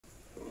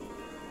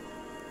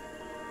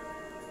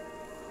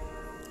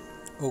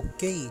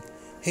Okay,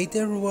 hey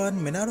there everyone,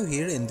 Menaro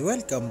here and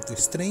welcome to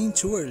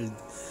Strange World,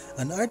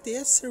 an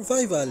RTS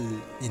survival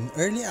in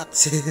early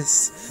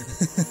access.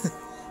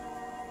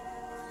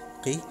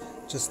 Okay,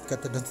 just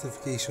got a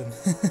notification.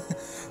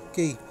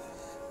 Okay,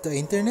 the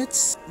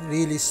internet's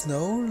really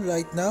slow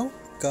right now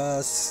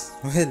cause,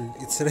 well,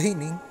 it's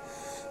raining.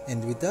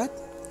 And with that,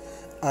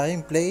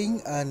 I'm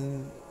playing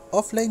an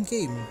offline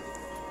game.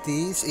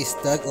 This is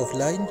tag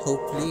offline,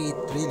 hopefully it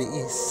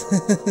really is.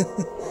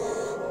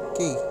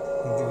 Okay,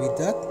 and with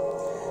that,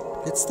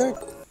 let's start.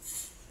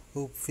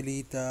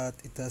 Hopefully that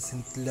it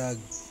doesn't lag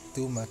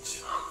too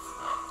much.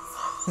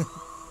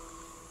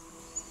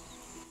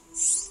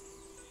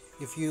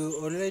 If you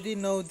already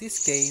know this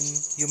game,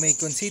 you may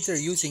consider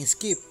using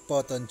skip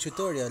button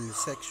tutorial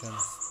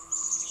sections.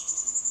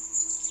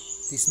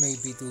 This may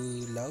be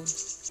too loud.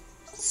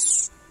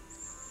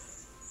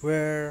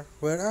 Where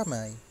am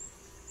I?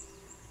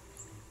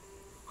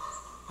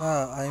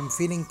 I'm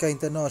feeling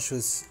kinda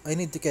nauseous. I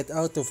need to get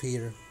out of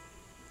here.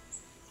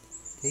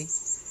 Okay.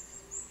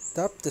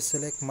 Tap to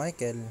select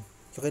Michael.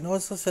 You can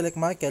also select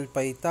Michael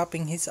by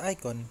tapping his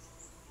icon.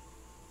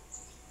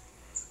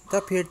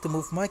 Tap here to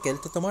move Michael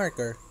to the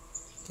marker.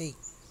 Okay.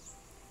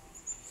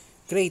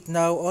 Great,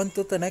 now on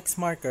to the next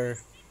marker.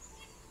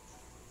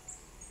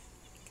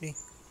 Okay.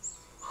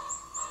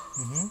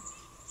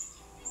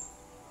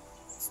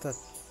 What's that?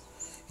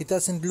 He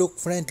doesn't look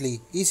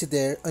friendly. Easy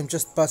there, I'm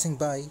just passing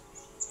by.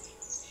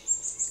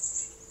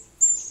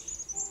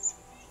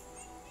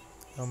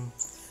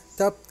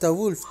 Tap the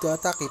wolf to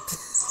attack it.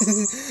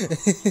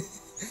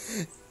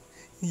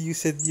 You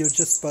said you're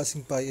just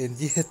passing by and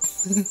yet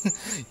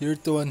you're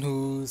the one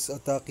who's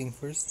attacking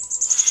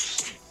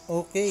first.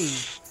 Okay,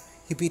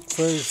 he beat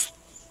first,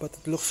 but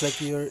it looks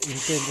like you're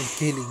intent on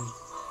killing.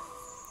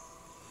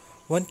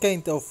 One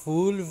kind of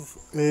wolf.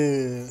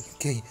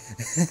 Okay.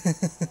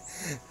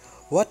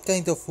 What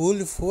kind of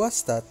wolf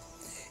was that?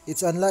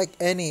 It's unlike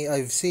any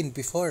I've seen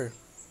before.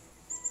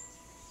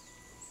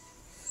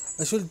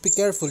 I should be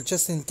careful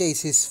just in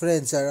case his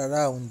friends are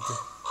around.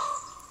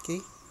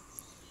 Okay.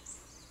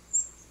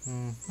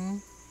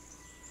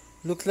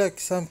 Look like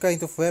some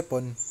kind of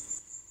weapon.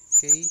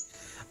 Okay.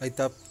 I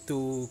tap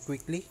too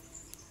quickly.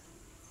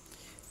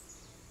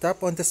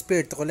 Tap on the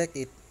spear to collect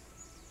it.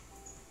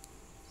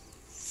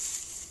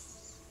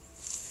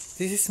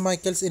 This is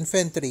Michael's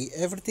inventory.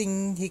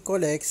 Everything he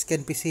collects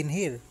can be seen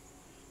here.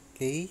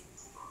 Okay.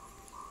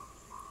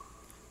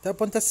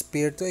 Tap on the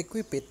spear to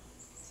equip it.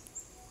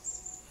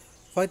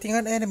 Fighting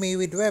an enemy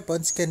with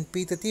weapons can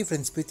be the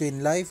difference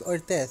between life or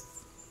death.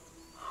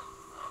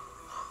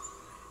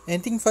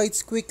 Ending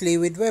fights quickly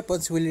with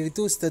weapons will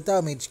reduce the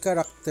damage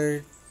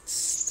characters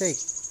take.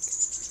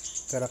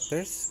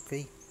 Characters?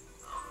 Okay.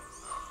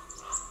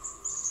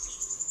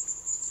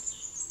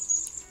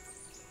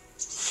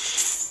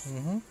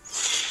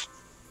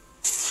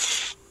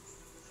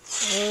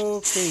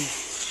 Okay.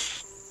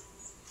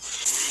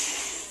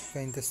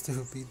 Kinda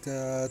stupid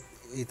that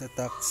it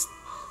attacks.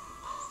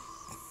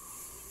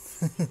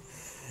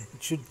 It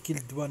should kill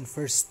one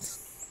first.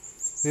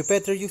 We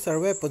better use our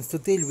weapons to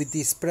deal with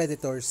these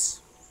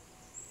predators.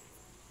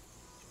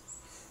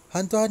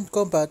 Hand-to-hand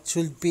combat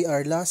should be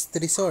our last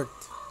resort.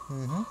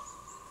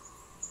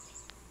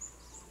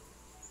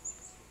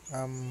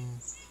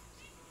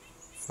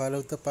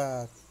 Follow the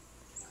path.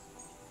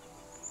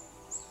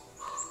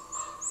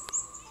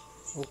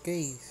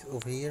 Okay,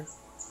 over here.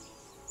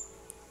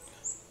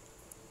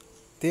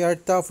 They are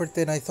tougher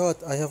than I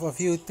thought. I have a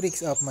few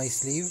tricks up my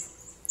sleeve.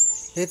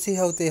 Let's see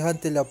how they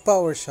handle a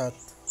power shot.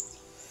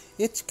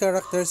 Each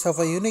characters have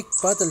a unique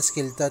battle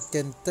skill that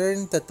can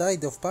turn the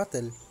tide of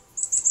battle.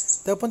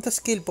 Tap on the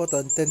skill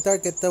button, then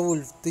target the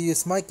wolf to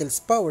use Michael's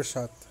power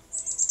shot.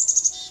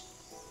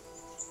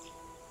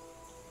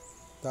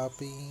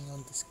 Tapping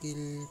on the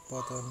skill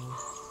button.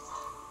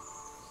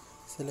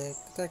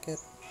 Select target.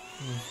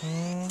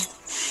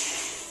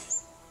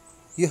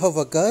 You have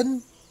a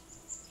gun?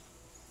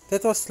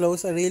 That was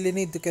close. I really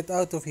need to get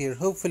out of here.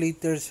 Hopefully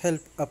there's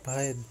help up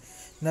ahead.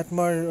 Not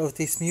more of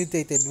these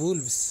mutated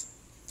wolves.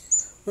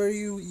 Why are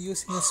you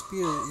using a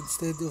spear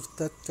instead of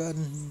that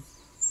gun?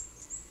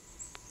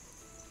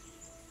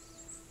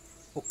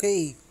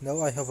 Okay,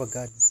 now I have a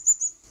gun.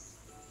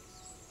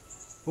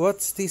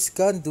 What's this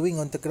gun doing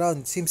on the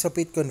ground? Seems a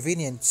bit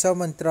convenient.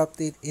 Someone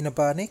dropped it in a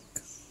panic?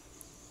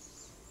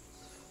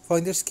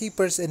 Finders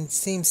keepers and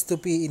seems to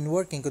be in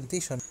working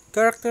condition.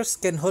 Characters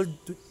can hold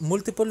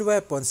multiple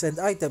weapons and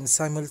items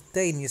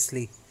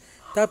simultaneously.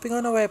 Tapping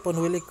on a weapon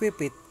will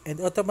equip it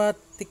and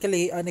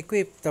automatically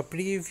unequip the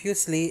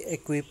previously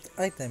equipped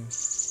item.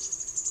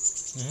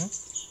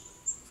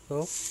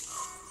 So,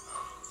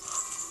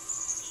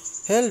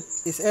 help!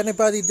 Is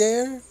anybody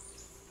there?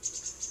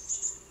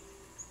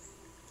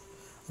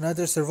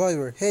 Another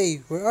survivor.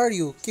 Hey, where are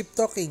you? Keep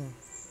talking.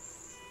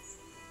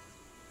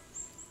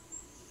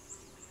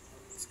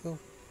 Let's go.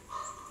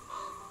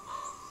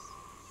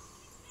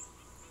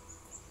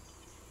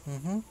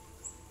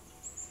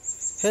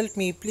 Help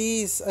me,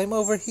 please. I'm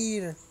over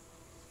here.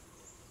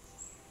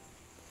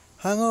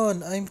 Hang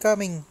on, I'm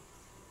coming.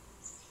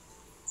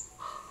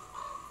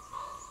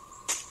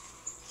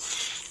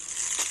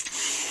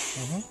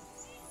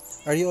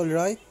 Are you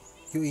alright?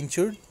 You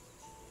injured?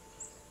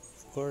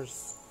 Of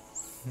course.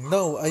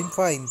 No, I'm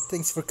fine.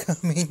 Thanks for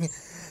coming.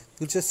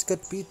 You just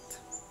got beat.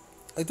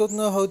 I don't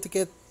know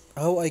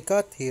how I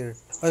got here.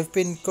 I've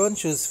been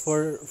conscious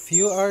for a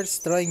few hours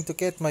trying to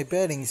get my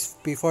bearings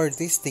before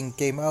this thing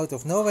came out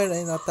of nowhere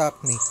and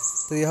attacked me.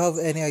 Do you have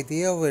any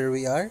idea where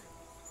we are?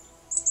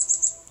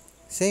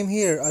 Same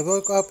here. I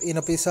woke up in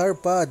a bizarre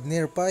pod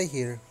nearby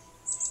here.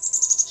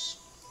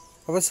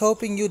 I was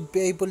hoping you'd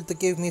be able to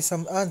give me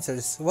some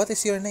answers. What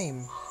is your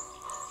name?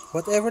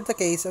 Whatever the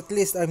case, at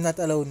least I'm not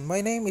alone. My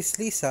name is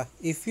Lisa.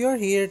 If you're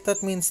here,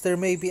 that means there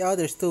may be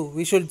others too.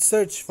 We should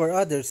search for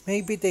others.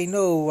 Maybe they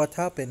know what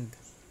happened.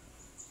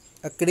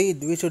 Agreed,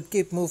 we should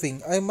keep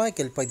moving. I'm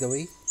Michael, by the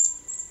way.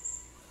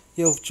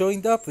 You've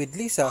joined up with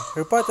Lisa.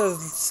 Her battle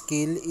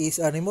skill is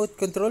a remote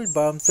control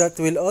bomb that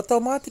will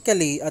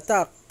automatically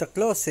attack the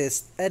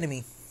closest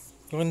enemy.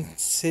 You can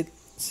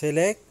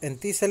select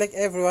and deselect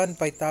everyone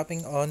by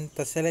tapping on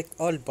the select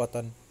all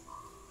button.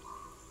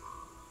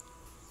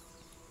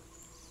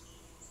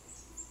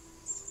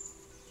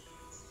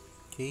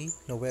 Okay,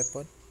 no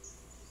weapon.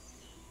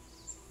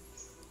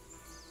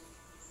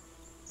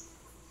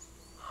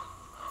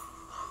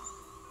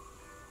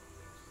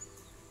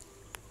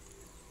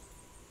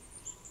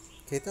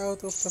 Get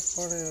out of the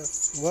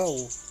forest. Wow,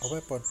 a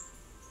weapon.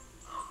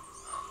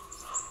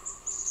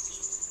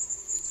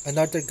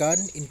 Another gun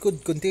in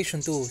good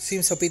condition too.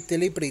 Seems a bit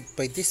deliberate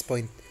by this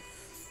point.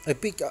 I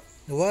picked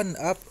one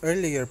up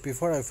earlier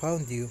before I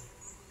found you.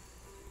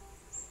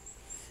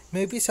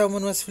 Maybe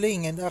someone was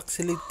fleeing and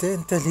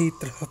accidentally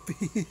dropped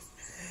it.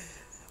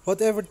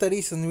 Whatever the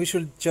reason, we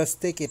should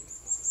just take it.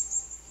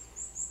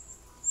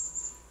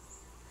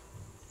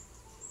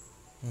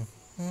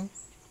 Hmm?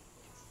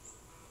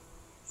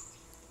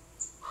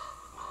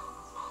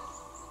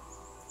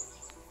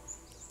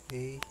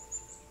 Okay.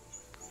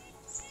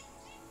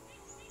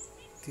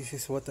 This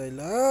is what I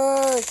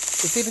like.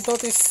 I didn't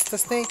notice the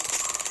snake.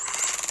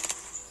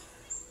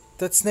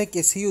 That snake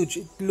is huge.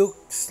 It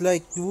looks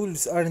like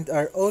wolves aren't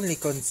our only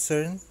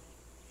concern.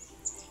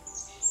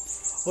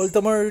 All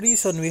the more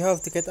reason we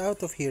have to get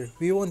out of here.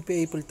 We won't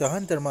be able to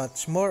hunt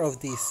much more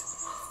of these.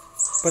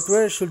 But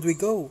where should we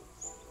go?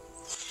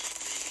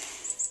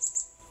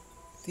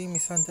 Team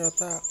is under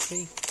attack.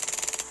 Okay.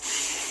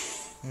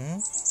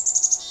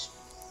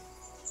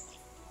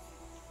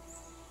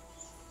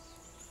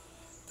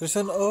 There's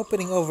an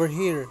opening over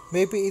here.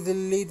 Maybe it'll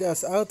lead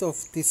us out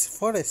of this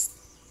forest.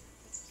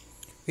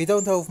 We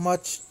don't have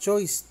much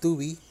choice, do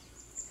we?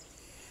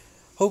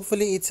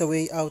 Hopefully it's a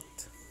way out.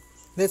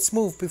 Let's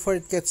move before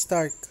it gets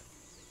dark.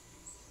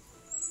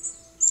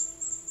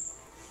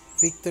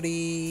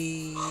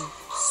 Victory!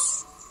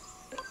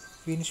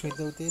 Finish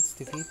without its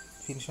defeat.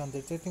 Finish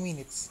under 30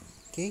 minutes.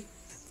 Okay?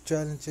 The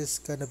challenge is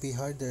gonna be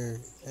harder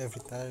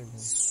every time.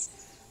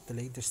 The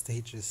later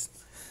stages.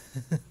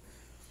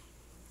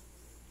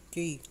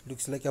 Okay,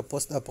 looks like a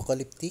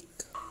post-apocalyptic.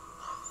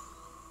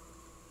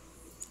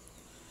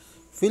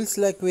 Feels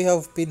like we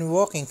have been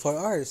walking for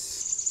hours.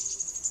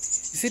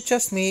 Is it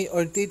just me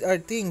or did our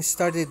things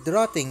started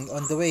rotting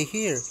on the way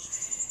here?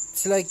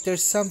 It's like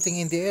there's something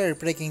in the air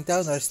breaking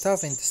down our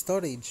stuff into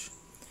storage.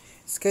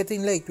 It's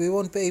getting late, we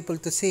won't be able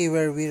to see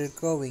where we're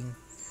going.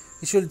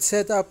 We should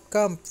set up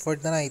camp for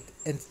the night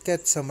and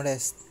get some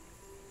rest.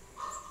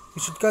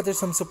 We should gather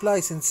some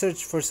supplies and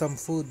search for some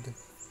food.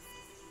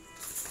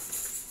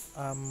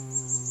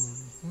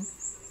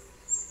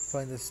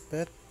 Find a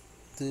spot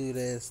to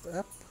rest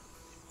up.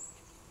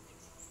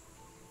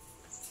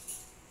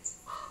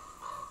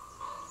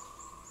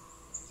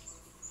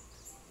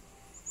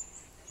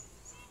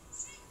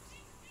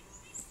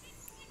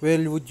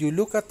 Well, would you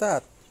look at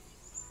that?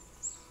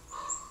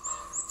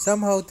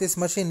 Somehow this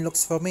machine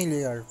looks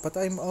familiar, but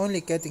I'm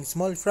only getting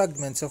small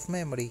fragments of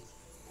memory.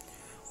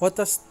 What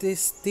does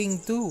this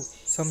thing do?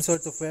 Some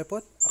sort of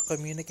weapon? A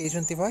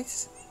communication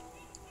device?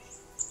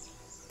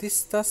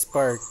 This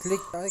taskbar,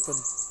 click the icon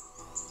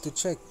to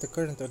check the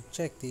current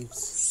objectives.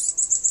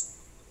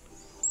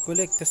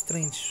 Collect the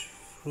strange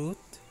fruit.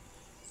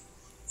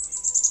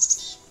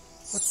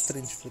 What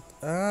strange fruit?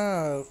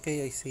 Ah,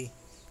 okay, I see.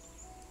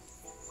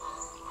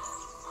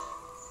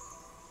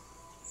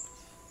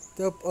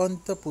 Tap on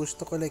the push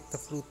to collect the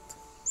fruit.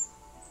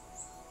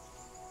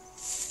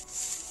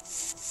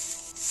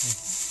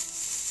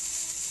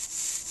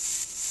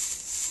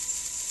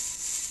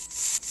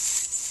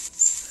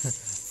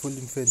 Full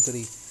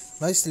inventory.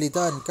 Nicely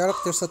done.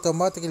 Characters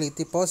automatically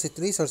deposit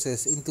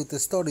resources into the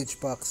storage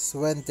box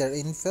when their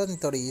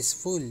inventory is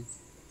full.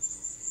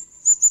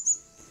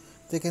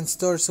 They can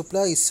store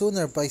supplies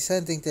sooner by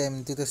sending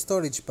them to the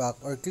storage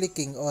box or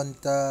clicking on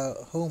the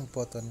home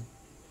button.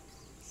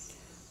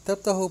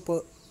 Tap the home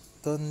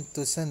button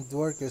to send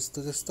workers to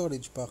the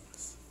storage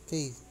box.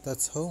 Okay,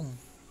 that's home.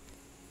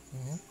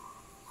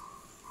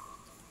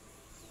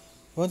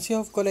 Once you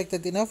have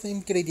collected enough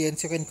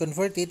ingredients, you can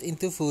convert it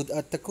into food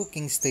at the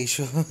cooking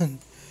station.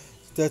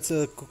 That's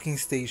a cooking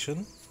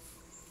station.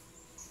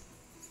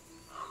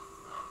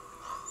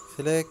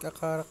 Select a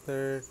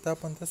character,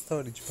 tap on the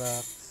storage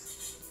box.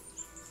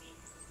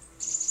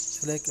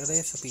 Select a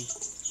recipe.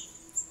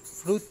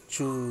 Fruit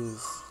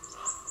juice.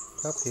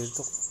 Tap here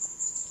to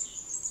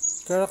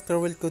character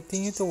will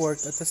continue to work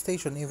at the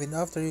station even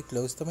after you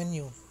close the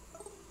menu.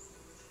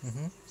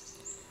 Mm-hmm.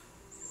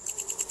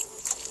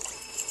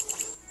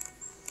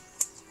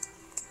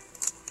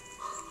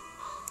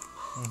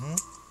 Mm-hmm.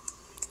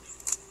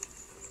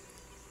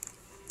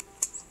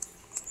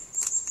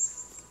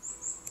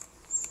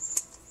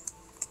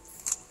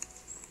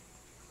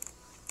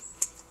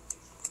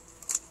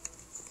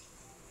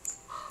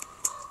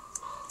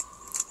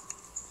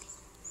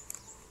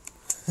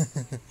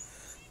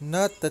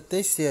 Not the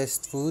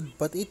tastiest food,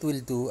 but it will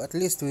do. At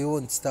least we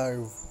won't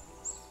starve.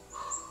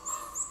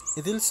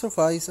 It will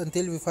suffice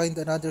until we find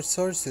another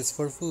sources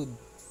for food.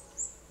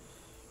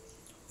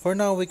 For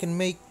now, we can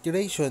make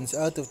rations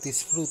out of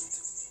this fruit.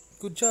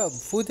 Good job!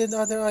 Food and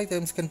other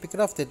items can be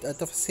crafted at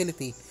the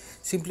facility.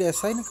 Simply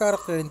assign a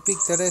character and pick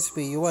the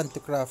recipe you want to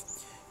craft.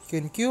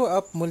 You can queue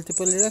up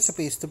multiple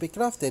recipes to be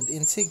crafted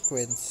in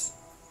sequence.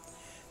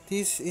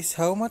 This is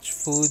how much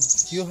food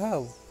you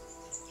have.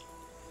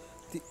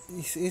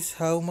 This is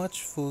how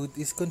much food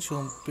is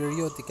consumed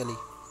periodically.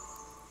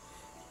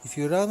 If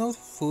you run out of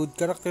food,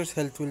 character's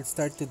health will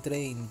start to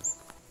drain.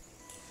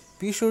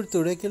 Be sure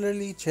to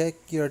regularly check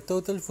your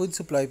total food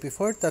supply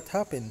before that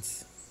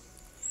happens.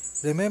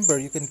 Remember,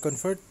 you can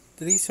convert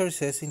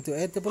resources into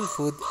edible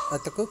food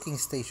at the cooking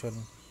station.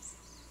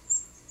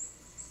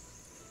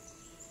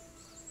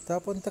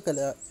 Tap on the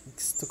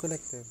logs to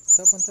collect them.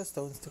 Tap on the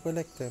stones to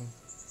collect them.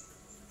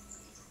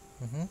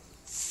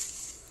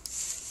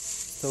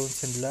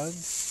 Stones and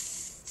logs.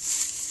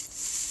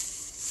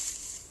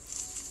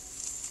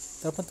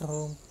 Tap on the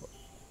home.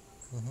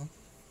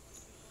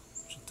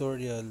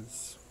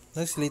 Tutorials.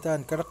 Nicely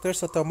done.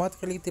 Characters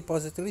automatically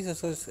deposit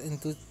resources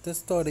into the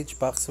storage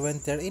box when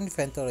their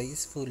inventory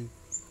is full.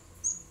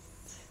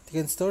 They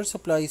can store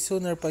supplies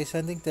sooner by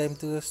sending them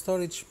to the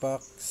storage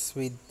box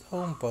with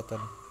home button.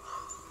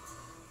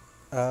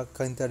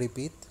 Kinda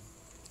repeat.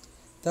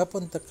 Tap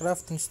on the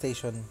crafting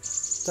station.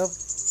 Tap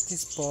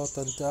this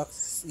button to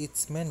access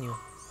its menu.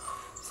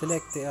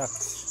 Select the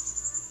axe.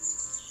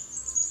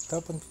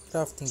 Tap on the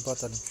crafting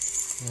button.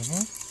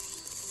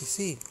 You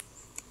see.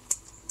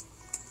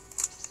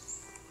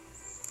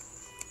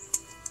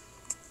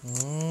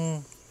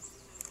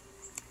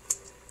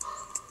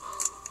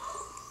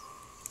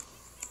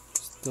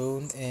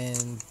 Stone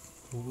and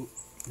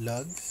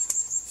logs,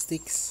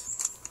 sticks,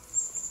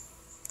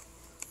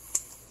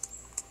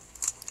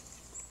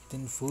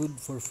 then food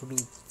for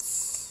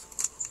fruits.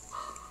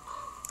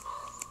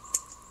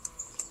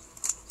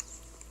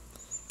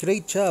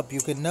 Great job!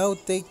 You can now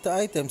take the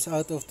items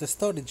out of the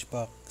storage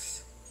box.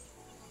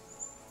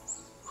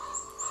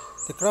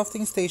 The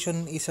crafting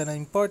station is an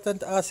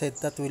important asset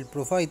that will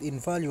provide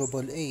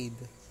invaluable aid.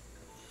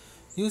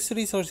 Use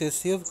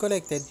resources you've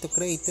collected to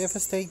create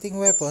devastating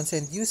weapons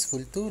and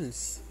useful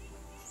tools.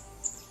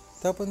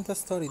 Tap on the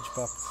storage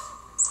box.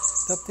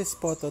 Tap this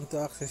button to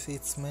access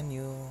its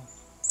menu.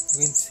 You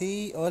can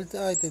see all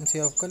the items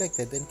you have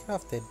collected and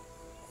crafted.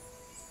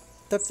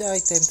 Tap the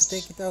item to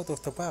take it out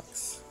of the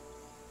box.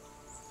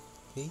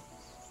 Okay.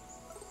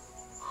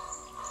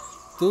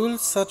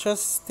 Tools such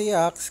as the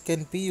axe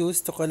can be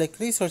used to collect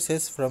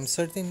resources from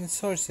certain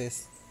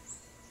sources.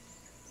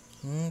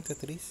 The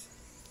trees.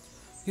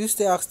 Use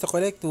the axe to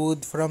collect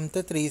wood from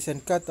the trees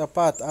and cut a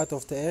path out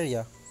of the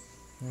area.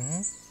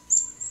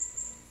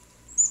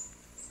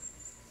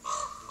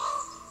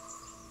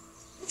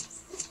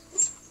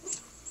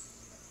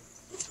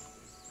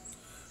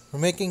 We're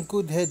making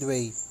good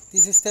headway.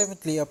 This is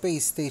definitely a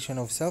base station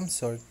of some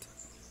sort.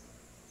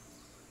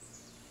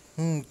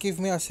 Give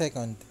me a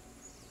second.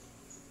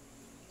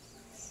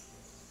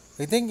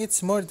 I think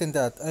it's more than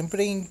that. I'm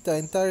bringing the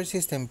entire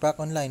system back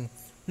online.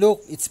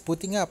 Look, it's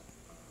booting up.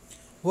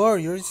 Wow,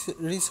 you're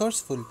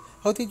resourceful.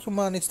 How did you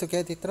manage to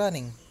get it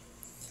running?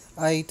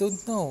 I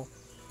don't know.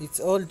 It's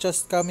all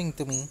just coming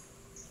to me.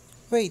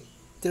 Wait,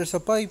 there's a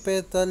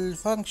bipedal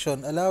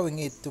function allowing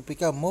it to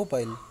become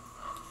mobile.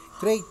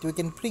 Great, we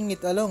can bring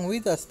it along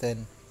with us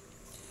then.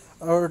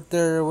 Are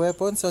there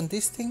weapons on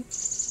this thing?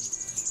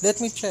 Let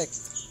me check.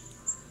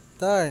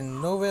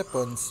 Darn, no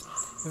weapons.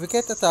 If we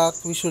get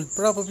attacked, we should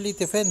probably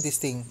defend this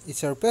thing.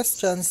 It's our best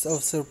chance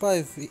of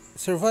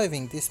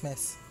surviving this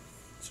mess.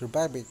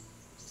 Survive it.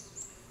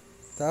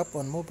 Tap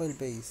on mobile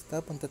base.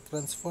 Tap on the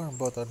transform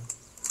button.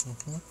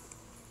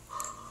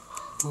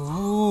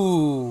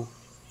 Ooh.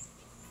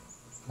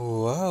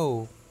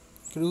 Wow.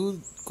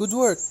 Good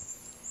work.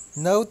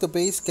 Now the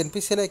base can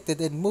be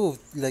selected and moved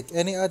like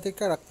any other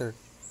character.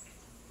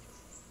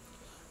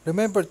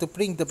 Remember to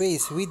bring the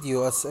base with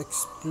you as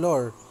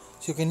Explorer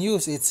so you can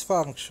use its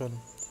function.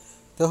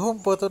 The home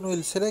button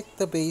will select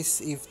the base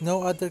if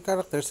no other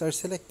characters are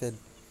selected.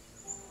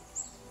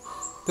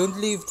 Don't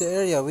leave the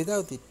area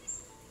without it.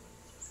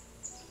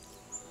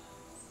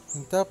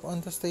 You tap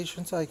on the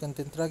station's icon,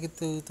 then drag it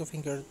to the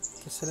finger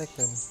to select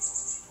them.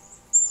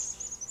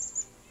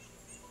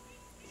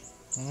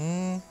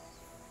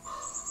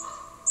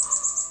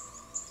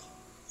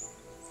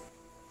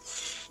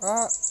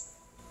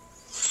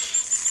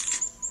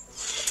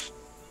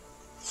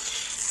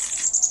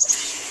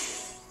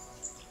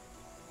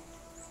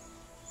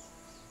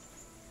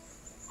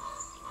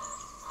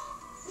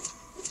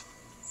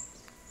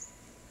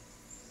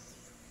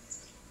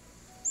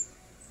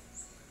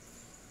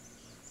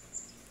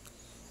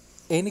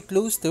 Any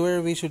clues to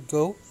where we should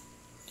go?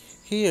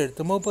 Here,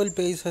 the mobile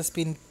base has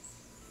been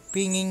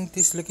pinging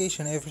this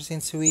location ever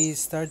since we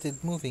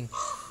started moving.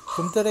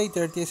 From the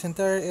radar, this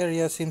entire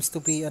area seems to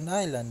be an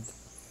island.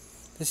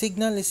 The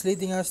signal is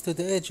leading us to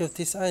the edge of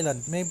this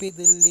island. Maybe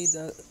they'll lead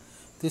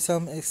to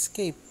some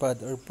escape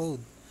pod or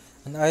pod.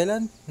 An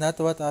island? Not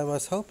what I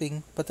was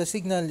hoping, but the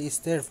signal is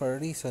there for a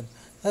reason.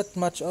 Not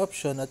much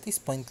option at this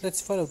point.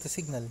 Let's follow the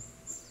signal.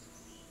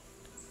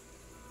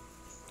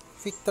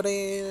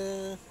 Victory!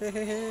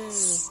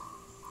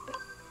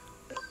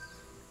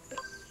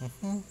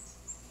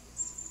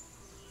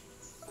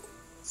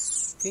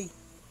 Okay.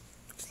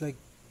 Looks like...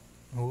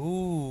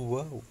 Oh,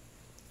 wow.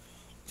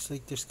 Looks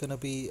like there's gonna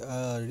be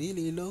a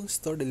really long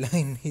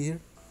storyline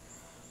here.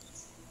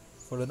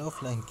 For an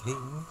offline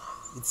game,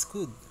 it's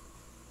good.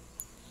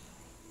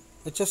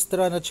 Let's just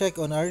run a check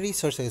on our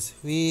resources.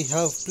 We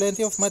have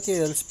plenty of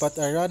materials but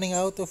are running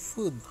out of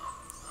food.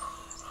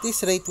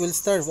 This rate will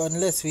starve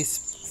unless we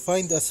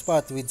find a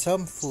spot with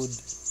some food.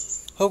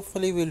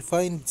 Hopefully we'll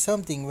find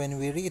something when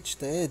we reach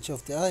the edge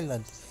of the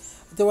island.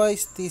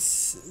 Otherwise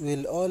this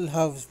will all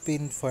have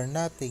been for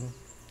nothing.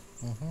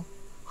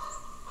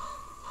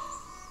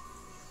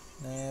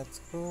 Let's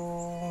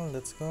go.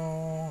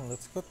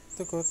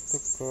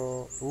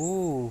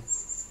 Ooh.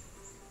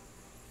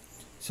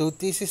 So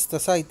this is the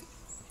site.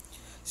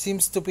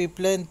 Seems to be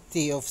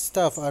plenty of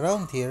stuff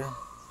around here.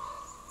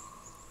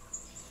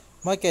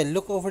 Michael,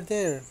 look over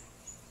there.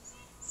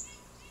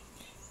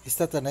 Is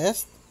that a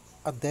nest?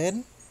 A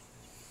den?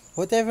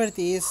 Whatever it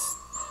is,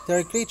 there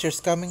are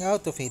creatures coming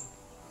out of it.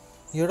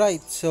 You're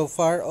right, so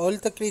far all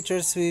the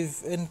creatures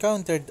we've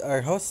encountered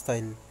are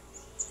hostile.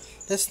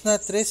 Let's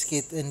not risk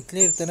it and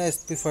clear the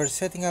nest before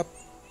setting up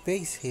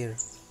base here.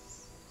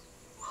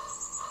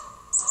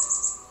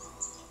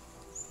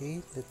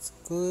 Okay, let's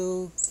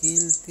go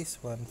kill this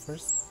one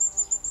first.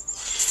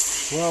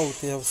 Wow,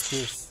 they have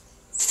spears.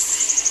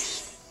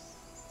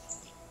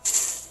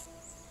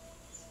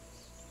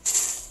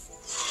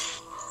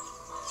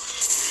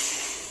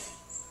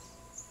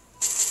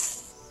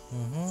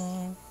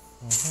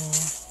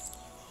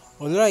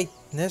 Alright,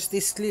 nest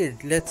is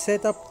cleared. Let's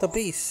set up the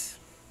base.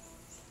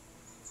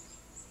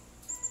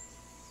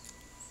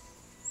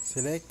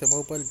 Select the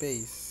mobile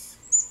base.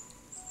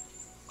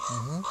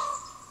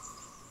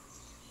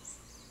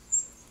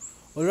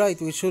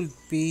 Alright, we should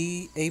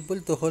be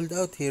able to hold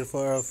out here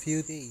for a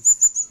few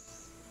days.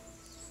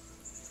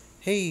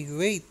 Hey,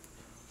 wait!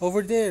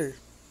 Over there!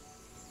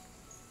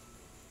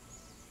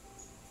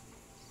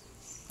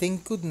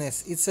 Thank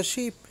goodness, it's a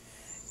ship.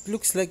 It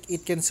looks like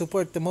it can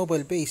support the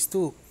mobile base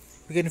too.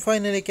 We can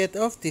finally get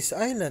off this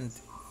island.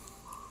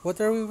 What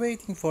are we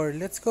waiting for?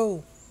 Let's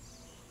go!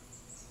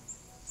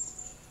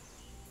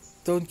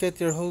 Don't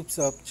get your hopes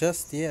up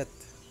just yet.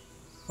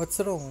 What's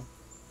wrong?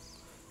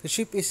 The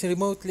ship is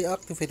remotely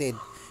activated.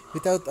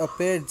 Without a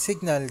paired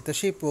signal, the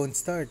ship won't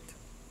start.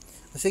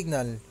 A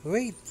signal.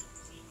 Wait!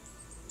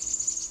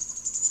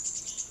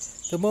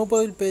 The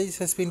mobile base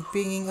has been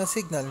pinging a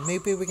signal.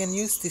 Maybe we can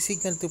use the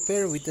signal to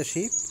pair with the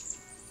ship?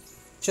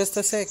 Just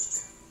a sec.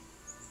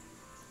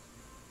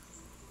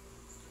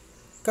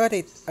 Got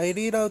it. I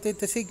rerouted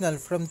the signal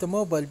from the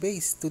mobile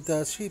base to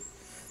the ship.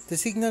 The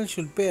signal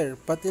should pair,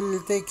 but it'll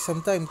take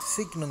some time to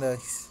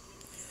synchronize.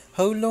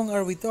 How long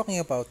are we talking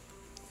about?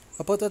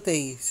 About a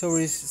day, so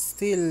we're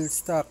still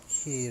stuck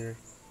here.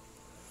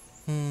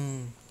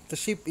 The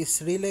ship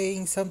is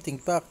relaying something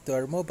back to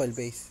our mobile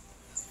base.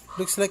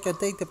 Looks like a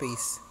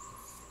database.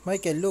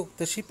 Michael, look,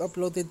 the ship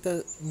uploaded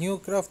the new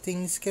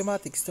crafting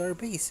schematics to our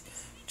base.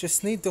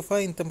 Just need to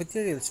find the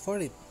materials for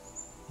it.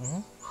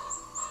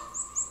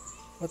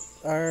 What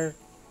are...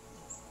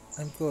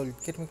 I'm cold.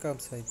 Get me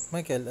campsite.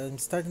 Michael, I'm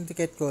starting to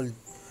get cold.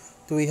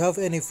 Do we have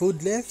any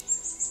food left?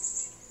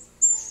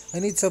 I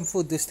need some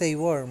food to stay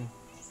warm.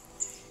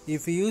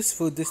 If we use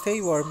food to stay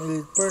warm,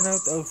 it'll burn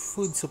out our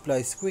food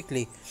supplies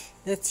quickly.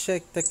 Let's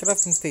check the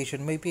crafting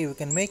station. Maybe we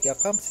can make a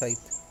campsite.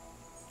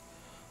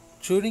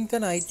 During the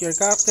night, your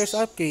character's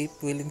upkeep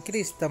will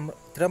increase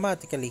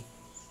dramatically.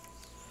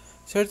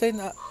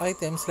 Certain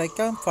items like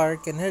campfire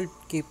can help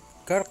keep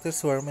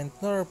characters warm and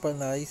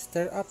normalize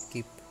their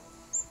upkeep.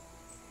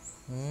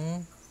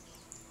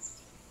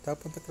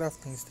 Tap on the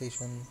crafting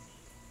station.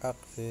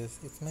 Access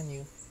its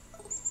menu.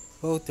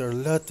 Oh, there are a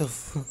lot of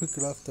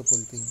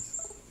craftable things.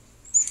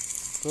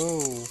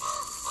 Go.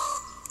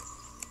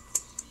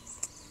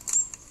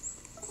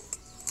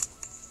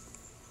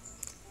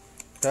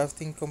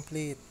 Crafting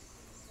complete.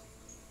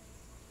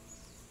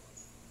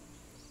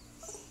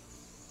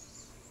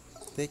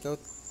 Take out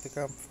the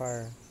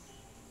campfire.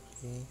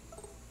 Okay.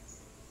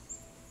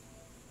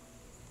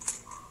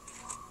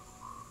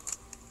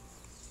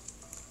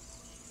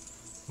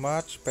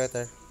 Much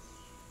better.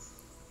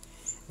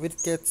 If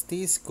it gets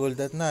this cold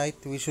at night,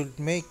 we should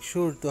make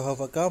sure to have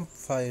a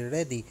campfire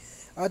ready.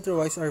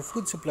 Otherwise, our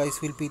food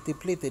supplies will be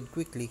depleted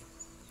quickly.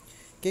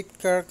 Keep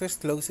characters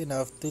close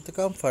enough to the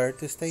campfire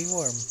to stay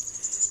warm.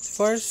 The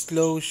fire's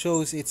glow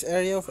shows its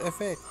area of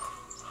effect.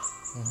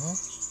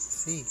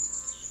 See.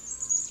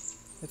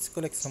 Let's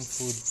collect some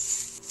food.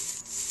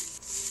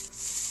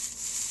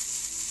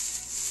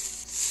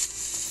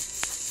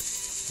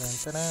 Dun,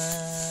 dun,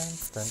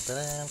 dun,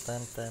 dun,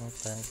 dun, dun,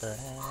 dun, dun.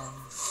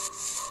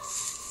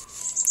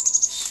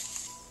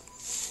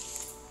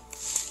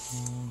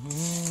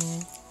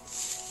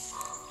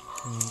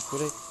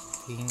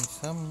 Collecting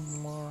some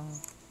more.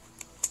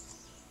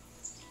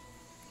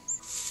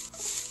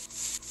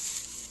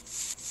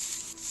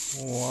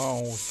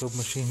 Wow,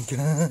 submachine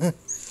gun.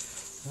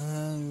 I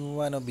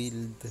wanna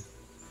build.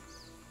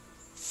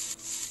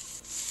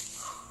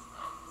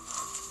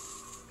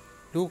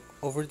 Look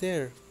over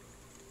there.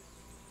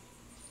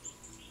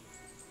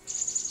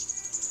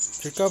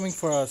 They're coming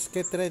for us.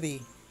 Get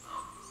ready.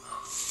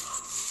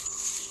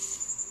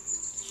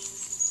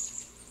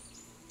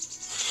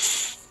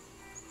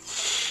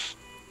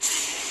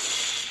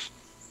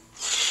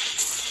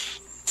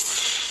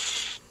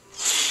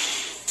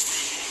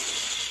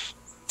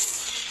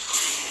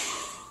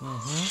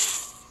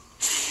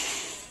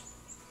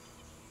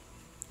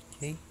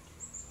 Okay.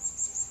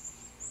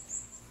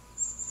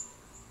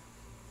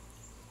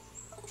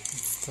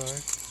 Let's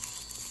start.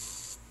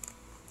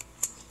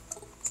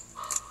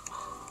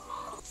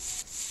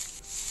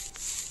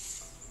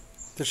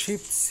 The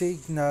ship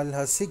signal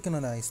has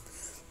synchronized.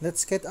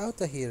 Let's get out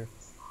of here.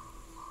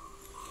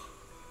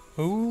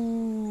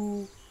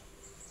 Ooh.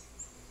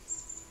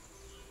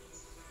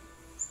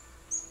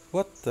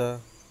 What the?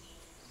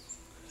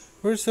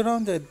 We're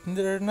surrounded.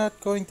 They're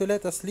not going to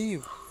let us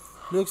leave.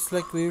 Looks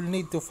like we will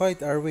need to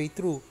fight our way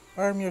through.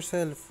 Arm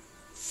yourself.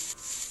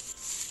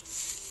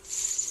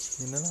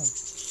 Yun na lang.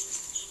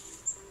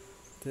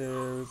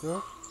 There we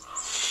go.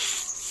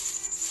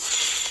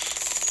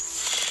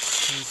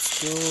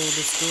 Let's go,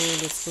 let's go,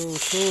 let's go.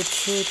 Shoot,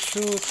 shoot,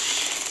 shoot.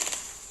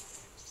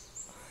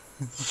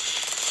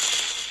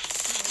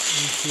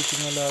 I'm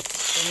shooting a lot.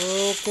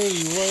 Okay,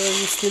 why are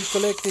you still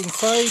collecting?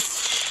 Fight!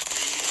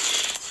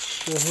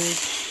 The heck?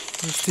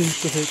 I'm still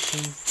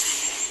collecting.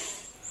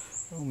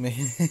 Oh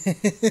man.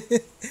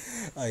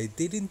 I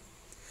didn't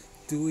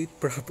do it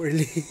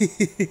properly.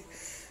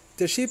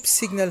 The ship's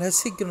signal has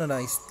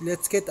synchronized.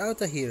 Let's get out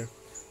of here.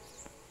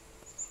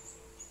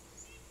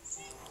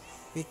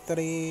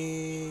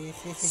 Victory!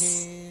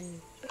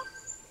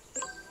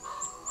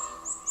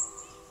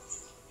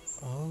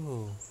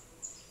 Oh,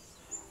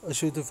 I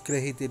should have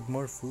created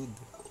more food.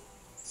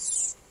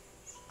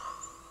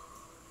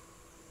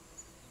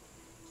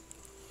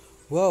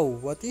 Wow,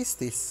 what is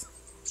this?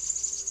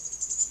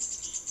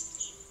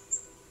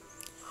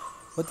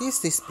 What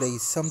is this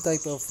place? Some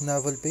type of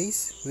naval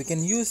base? We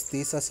can use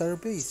this as our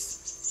base.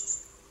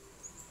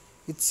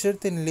 It's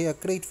certainly a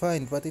great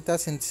find, but it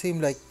doesn't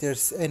seem like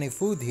there's any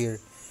food here.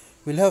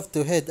 We'll have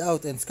to head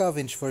out and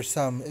scavenge for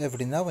some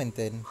every now and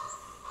then.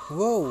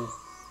 Whoa!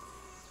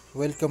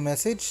 Welcome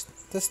message?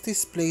 Does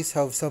this place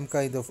have some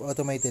kind of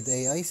automated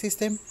AI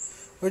system?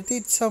 Or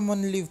did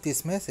someone leave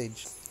this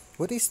message?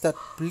 What is that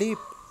blip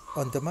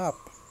on the map?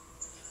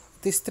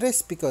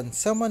 Distress beacon.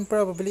 Someone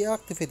probably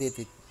activated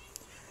it.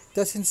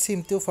 Doesn't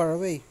seem too far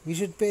away. We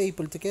should be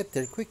able to get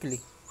there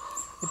quickly.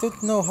 I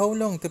don't know how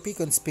long the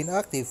beacon's been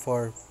active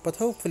for, but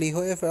hopefully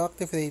whoever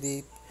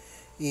activated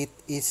it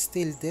is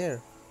still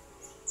there.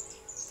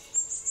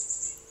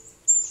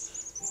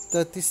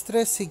 The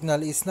distress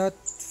signal is not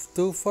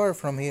too far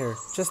from here.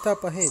 Just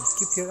up ahead.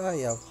 Keep your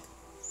eye out.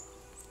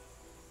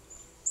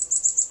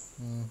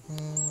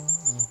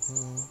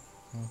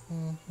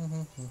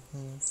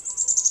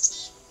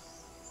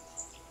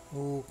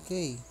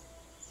 Okay.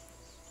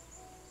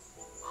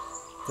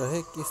 The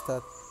heck is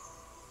that?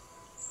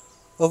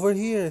 Over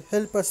here,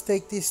 help us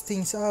take these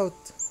things out.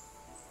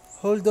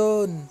 Hold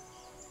on.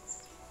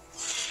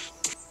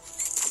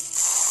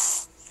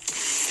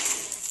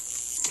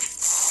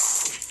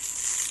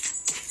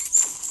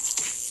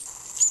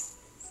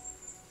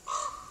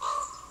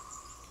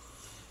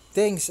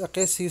 Thanks, I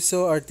guess you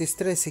saw our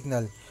distress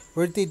signal.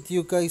 Where did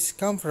you guys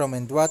come from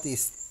and what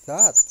is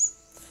that?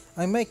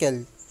 I'm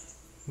Michael.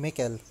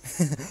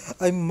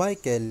 I'm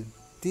Michael.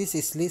 This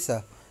is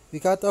Lisa. We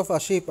got off a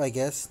ship, I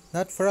guess.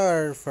 Not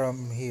far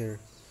from here.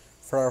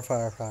 Far.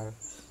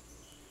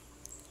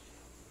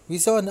 We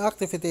saw an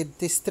activated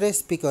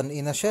distress beacon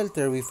in a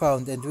shelter we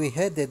found and we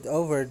headed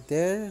over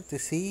there to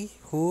see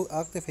who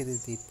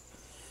activated it.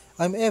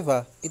 I'm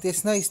Eva. It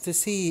is nice to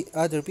see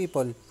other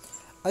people.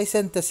 I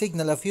sent the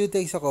signal a few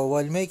days ago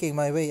while making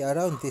my way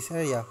around this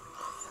area.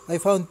 I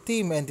found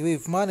Tim and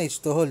we've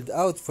managed to hold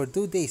out for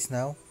 2 days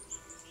now.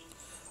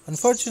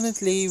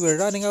 Unfortunately, we're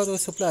running out of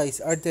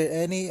supplies. Are there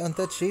any on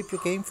that ship you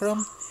came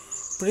from?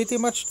 Pretty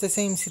much the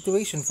same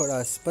situation for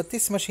us, but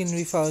this machine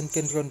we found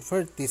can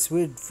convert this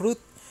weird fruit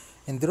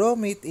and raw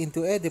meat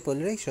into edible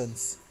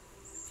rations.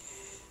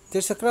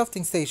 There's a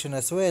crafting station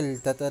as well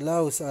that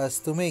allows us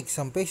to make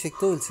some basic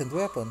tools and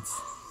weapons.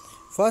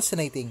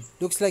 Fascinating.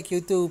 Looks like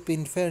you two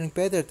been faring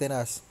better than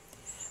us.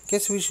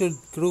 Guess we should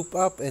group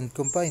up and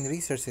combine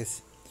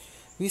resources.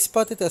 We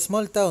spotted a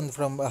small town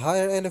from a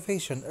higher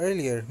elevation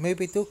earlier,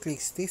 maybe 2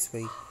 clicks this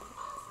way.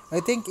 I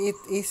think it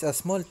is a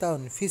small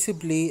town,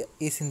 visibly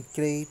isn't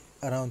great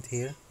around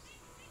here.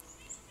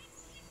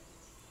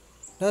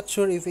 Not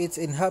sure if it's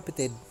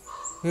inhabited.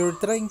 We were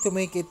trying to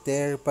make it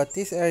there, but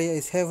this area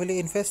is heavily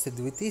infested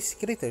with these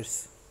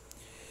critters.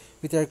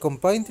 With our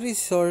combined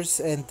resource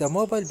and the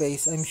mobile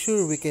base, I'm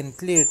sure we can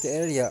clear the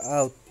area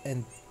out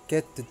and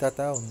get to the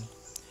town.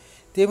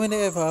 Tim and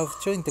Eva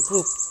have joined the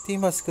group.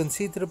 Tim has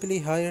considerably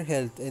higher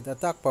health and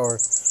attack power,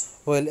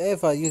 while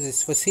Eva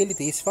uses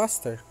facilities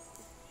faster.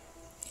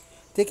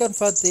 Take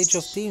advantage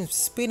of Tim's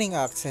spinning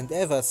axe and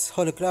Eva's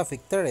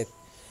holographic turret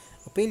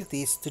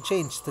abilities to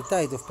change the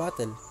tide of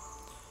battle.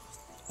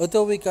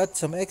 Although we got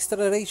some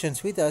extra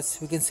rations with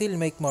us, we can still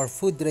make more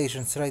food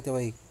rations right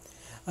away.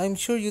 I'm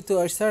sure you two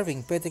are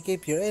starving. Better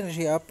keep your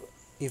energy up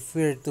if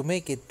we're to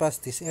make it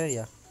past this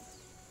area.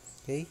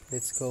 Okay,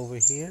 let's go over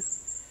here.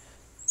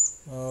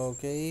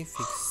 Okay,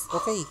 fix.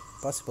 Okay,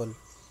 possible.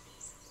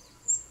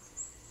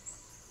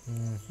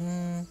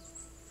 Mm-hmm.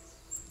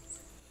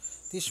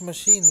 This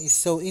machine is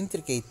so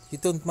intricate. You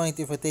don't mind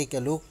if I take a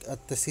look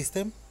at the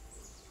system?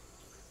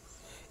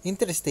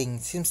 Interesting.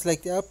 Seems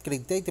like the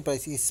upgrade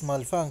database is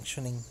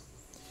malfunctioning.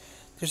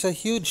 There's a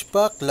huge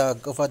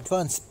backlog of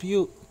advanced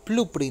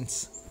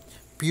blueprints.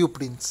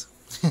 Blueprints.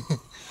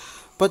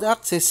 But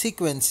access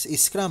sequence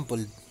is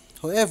scrambled.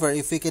 However,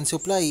 if we can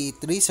supply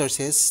it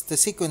resources, the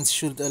sequence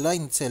should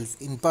align itself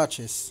in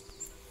batches.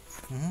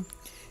 Mhm.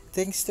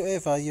 Thanks to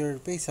Eva, your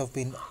base have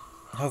been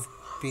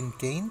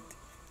gained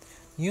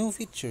new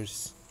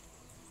features.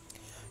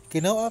 You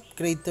can now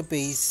upgrade the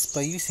base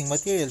by using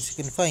materials you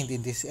can find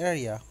in this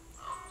area.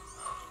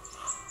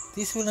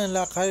 This will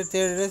unlock higher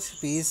tier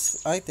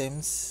recipes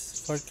items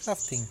for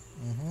crafting.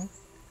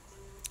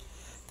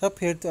 Tap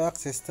here to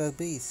access the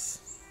base.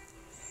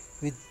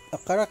 With a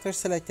character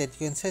selected,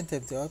 you can send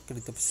them to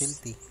upgrade the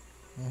facility.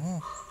 Mm-hmm.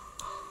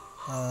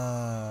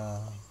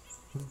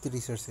 Need the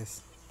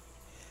resources.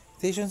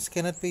 Stations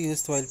cannot be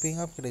used while being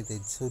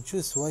upgraded, so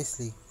choose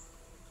wisely.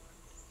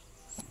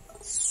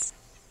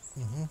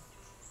 Mm-hmm.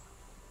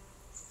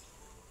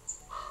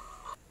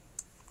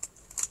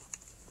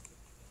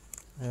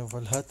 I have a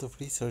lot of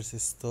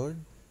resources stored.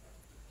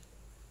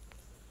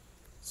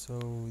 So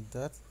with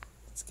that,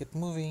 let's get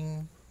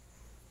moving.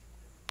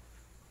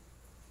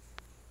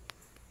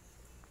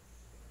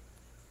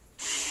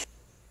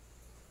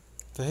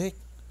 The heck?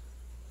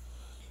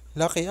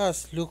 Lucky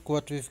us, look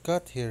what we've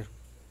got here.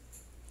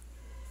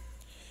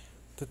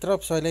 The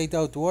traps I laid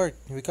out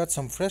worked. We got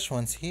some fresh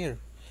ones here.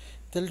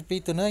 That'll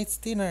be tonight's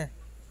dinner.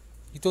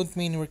 You don't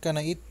mean we're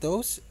gonna eat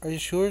those? Are you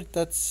sure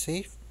that's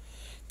safe?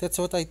 That's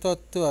what I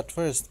thought too at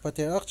first, but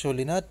they're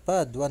actually not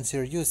bad once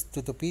you're used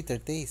to the bitter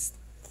taste.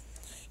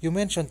 You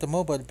mentioned the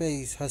mobile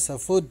base has a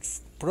food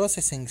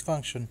processing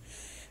function.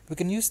 We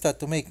can use that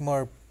to make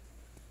more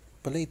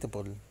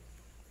palatable.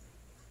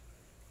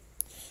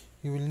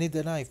 You will need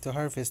a knife to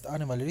harvest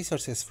animal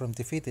resources from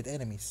defeated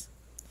enemies.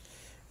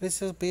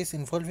 Recipes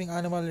involving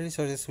animal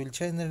resources will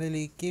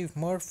generally give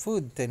more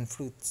food than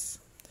fruits.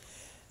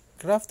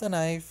 Craft a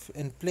knife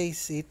and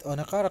place it on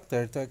a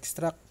character to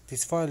extract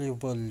this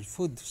valuable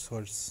food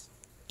source.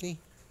 Okay,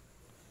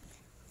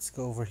 let's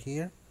go over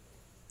here.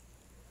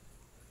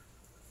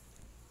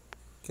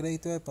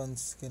 Create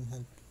weapons can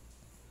help.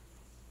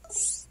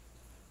 It's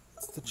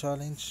the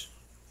challenge.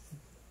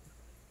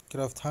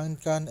 Craft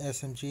handgun,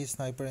 SMG,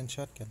 sniper, and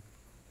shotgun.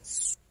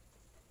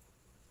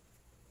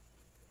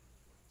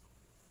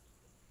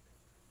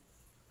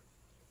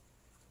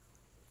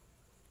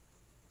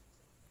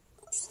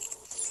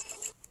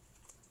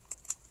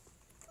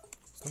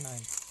 So 9.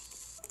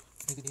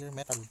 Needed here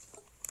metal.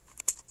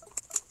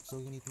 So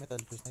you need metal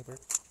for sniper.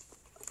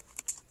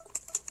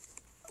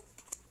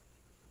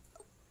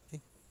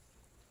 Okay.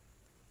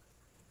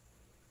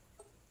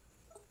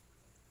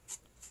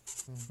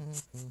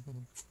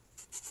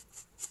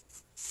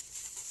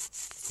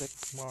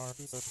 Select more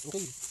resources.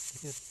 Okay.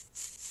 Yes.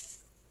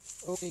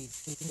 Okay.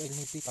 I think I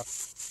need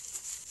pickaxe.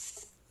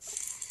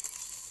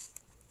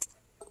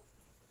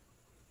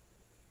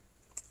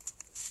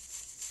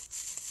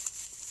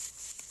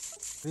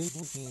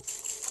 Remove me.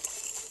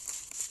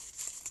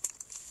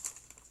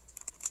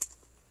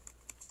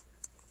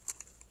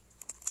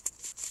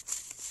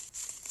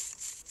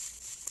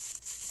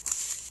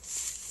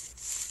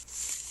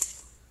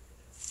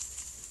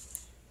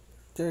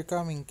 They're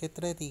coming. Get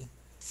ready.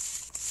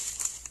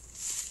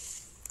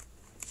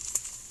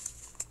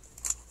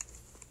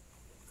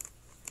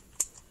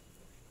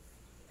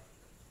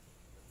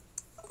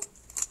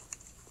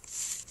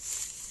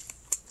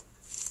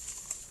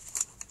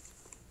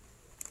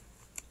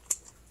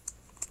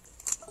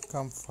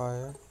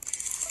 Campfire.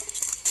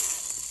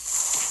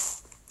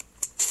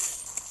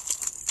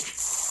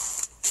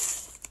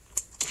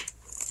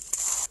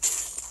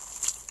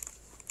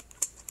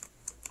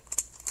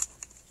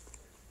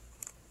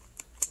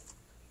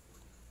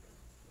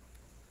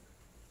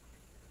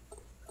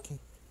 Okay.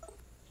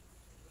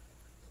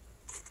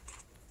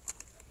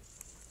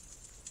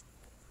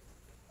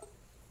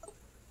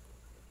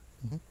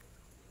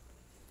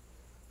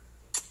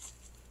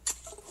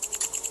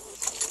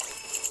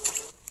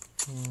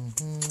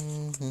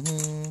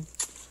 Mm-hmm.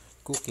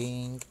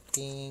 Cooking.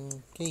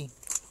 Okay.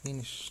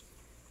 Finish.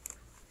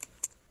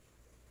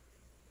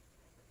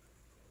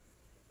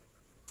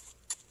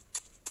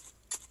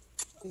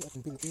 Okay, I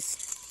can build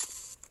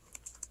this.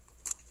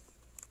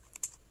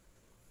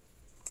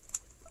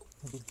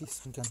 I build this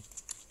gun.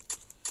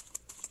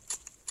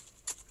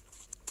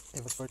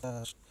 It was for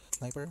the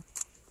sniper.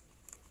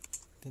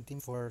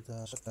 Team for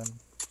the shotgun.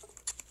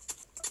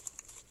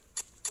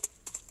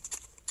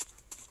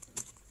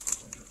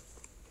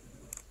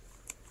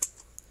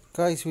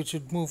 Guys, we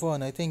should move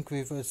on. I think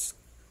we've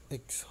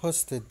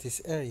exhausted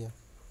this area.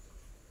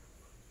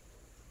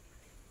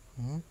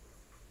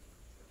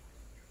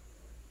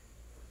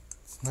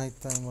 It's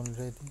nighttime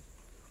already.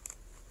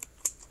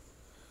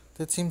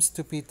 That seems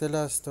to be the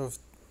last of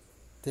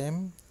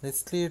them.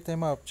 Let's clear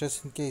them up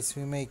just in case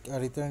we make a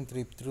return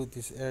trip through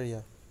this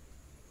area.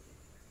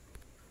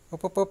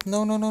 Up, up, up.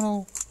 No, no, no,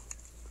 no.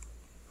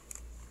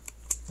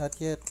 Not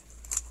yet.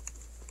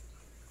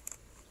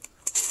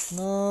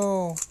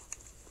 No.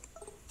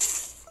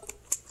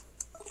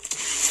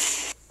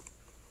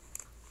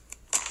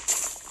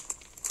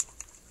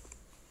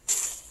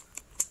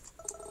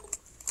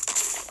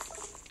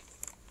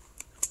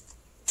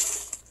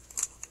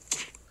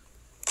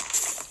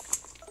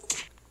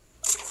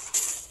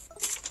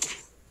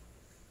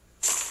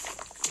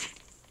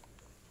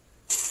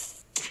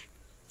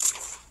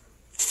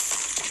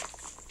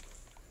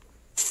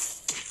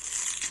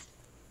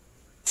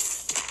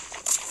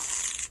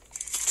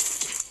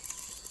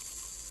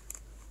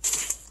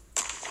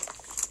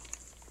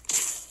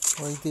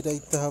 Why did I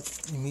tap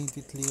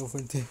immediately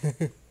over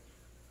there?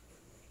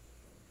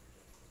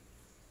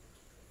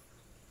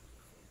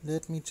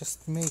 Let me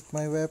just make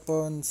my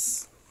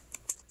weapons.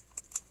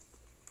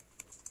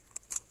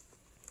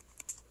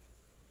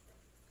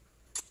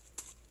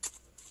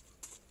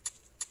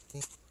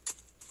 Okay.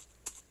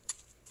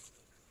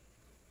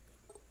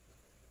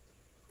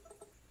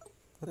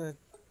 What are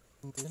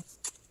things?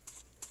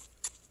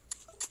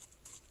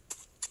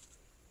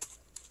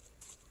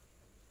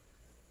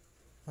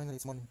 Finally,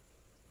 it's morning.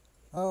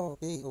 Oh,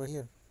 okay, over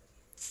here.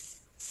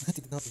 I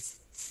didn't notice.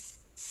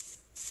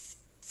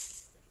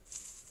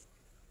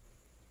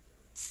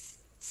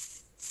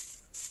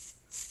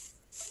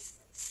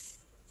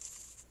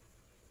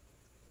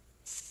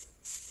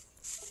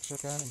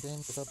 Shotgun and then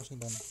the submachine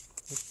gun.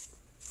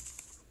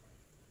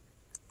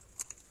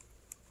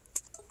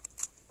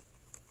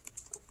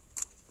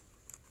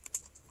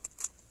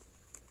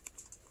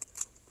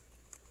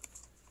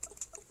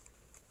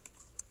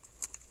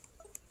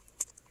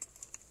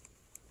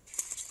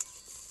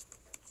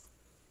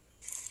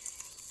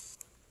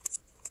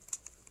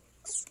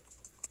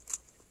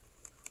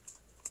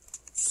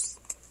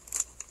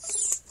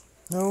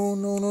 No,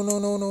 no, no, no,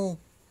 no, no.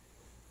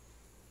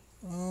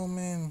 Oh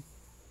man.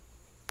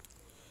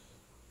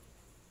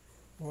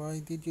 Why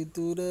did you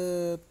do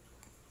that?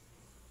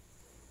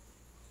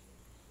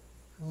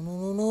 No, no,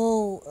 no,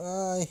 no.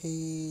 I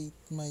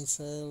hate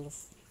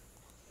myself.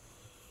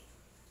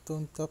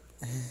 Don't tap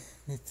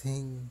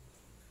anything.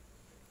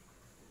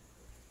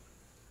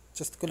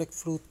 Just collect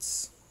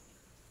fruits.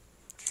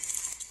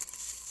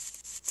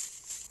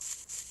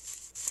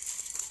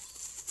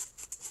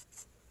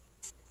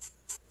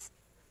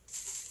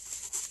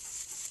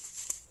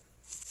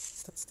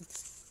 Stop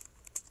sticks.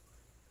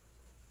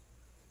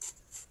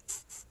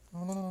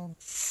 No, no, no.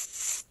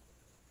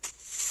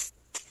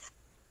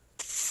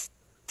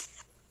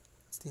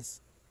 What's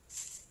this?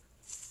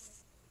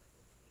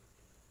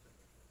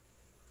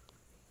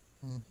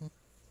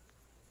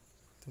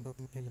 Turn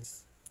open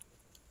areas.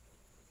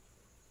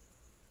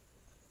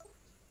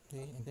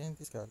 Okay, and then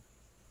this card.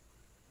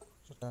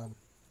 Shutdown.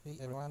 Hey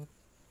everyone.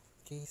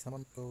 Okay,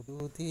 someone go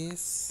do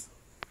this.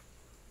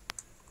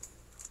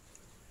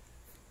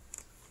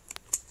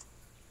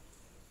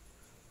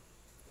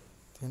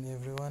 Then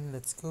everyone,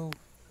 let's go.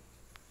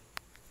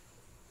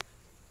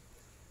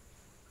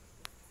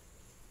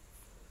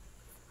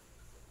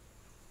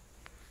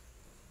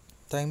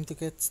 Time to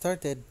get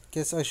started.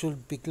 Guess I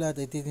should be glad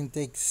I didn't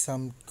take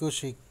some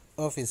cushy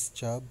office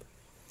job.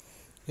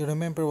 You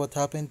remember what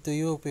happened to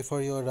you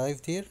before you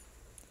arrived here?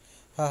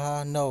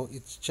 Haha, no,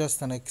 it's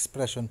just an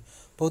expression.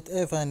 Both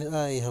Eva and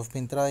I have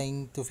been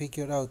trying to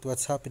figure out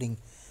what's happening,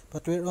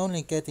 but we're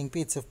only getting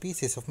bits of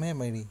pieces of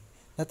memory.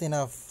 Not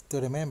enough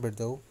to remember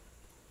though.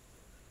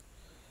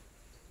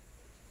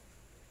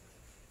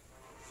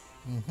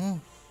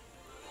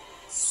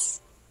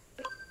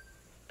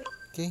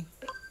 Okay.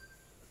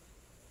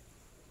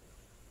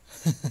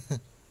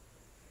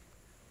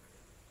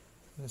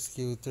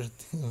 Rescue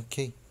 13.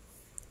 Okay.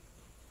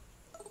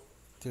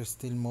 There's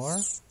still more.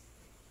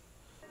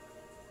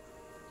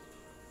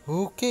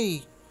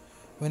 Okay.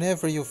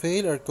 Whenever you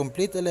fail or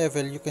complete a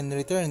level, you can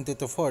return to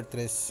the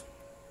fortress.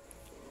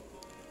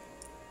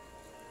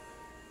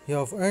 You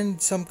have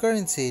earned some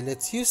currency.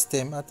 Let's use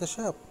them at the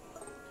shop.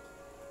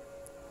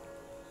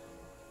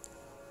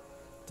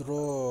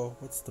 Draw.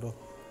 What's draw?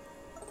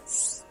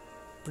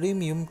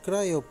 Premium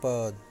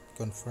cryopod.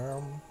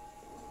 Confirm.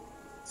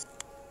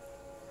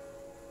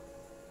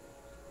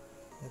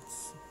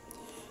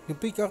 You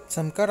pick up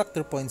some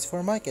character points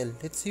for Michael.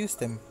 Let's use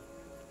them.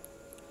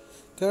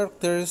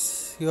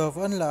 Characters you have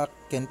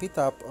unlocked can be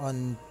tapped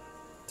on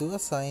to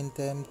assign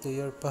them to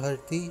your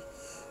party.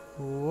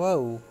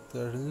 Wow,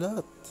 there are a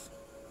lot.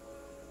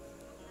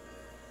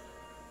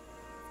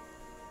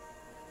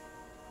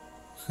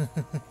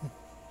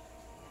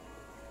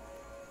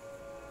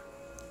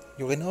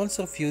 You can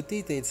also view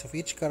details of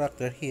each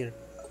character here.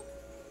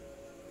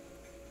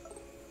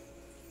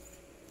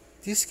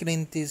 This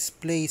screen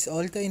displays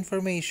all the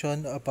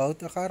information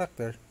about a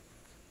character.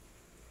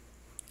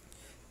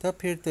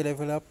 Tap here to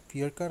level up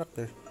your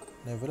character.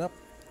 Level up.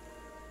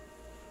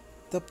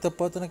 Tap the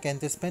button again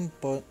to spend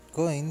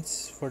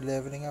coins for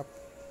leveling up.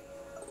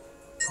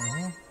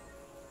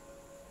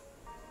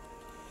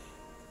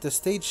 The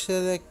stage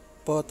select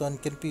button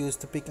can be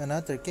used to pick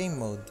another game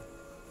mode.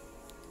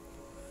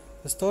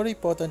 The story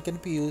button can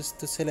be used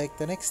to select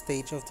the next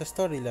stage of the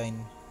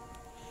storyline.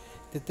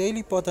 The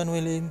daily button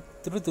will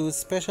introduce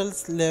special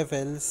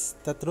levels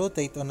that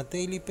rotate on a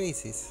daily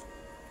basis.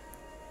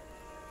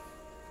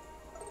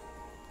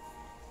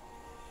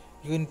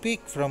 You can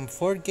pick from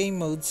 4 game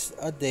modes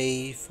a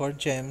day for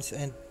gems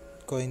and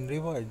coin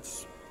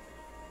rewards.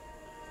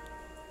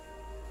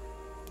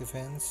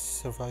 Defense,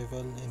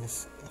 survival, and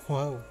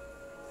wow.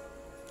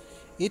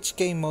 Each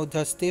game mode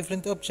has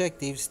different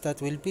objectives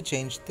that will be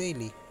changed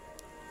daily.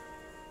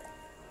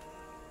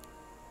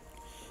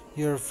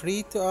 You're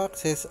free to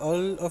access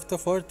all of the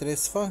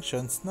fortress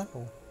functions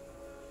now.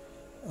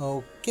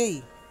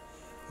 Okay,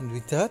 and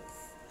with that,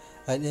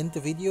 I'll end the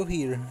video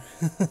here.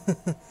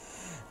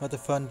 What a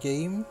fun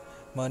game.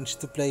 Managed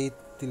to play it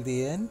till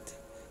the end.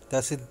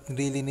 Doesn't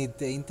really need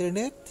the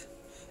internet.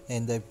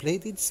 And I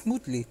played it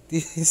smoothly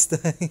this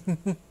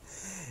time.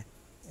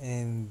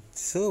 And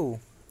so,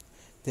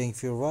 thanks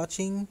for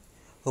watching.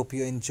 Hope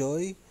you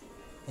enjoy.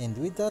 And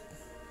with that,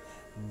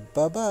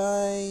 bye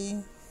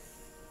bye.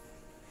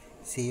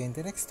 See you in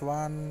the next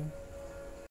one.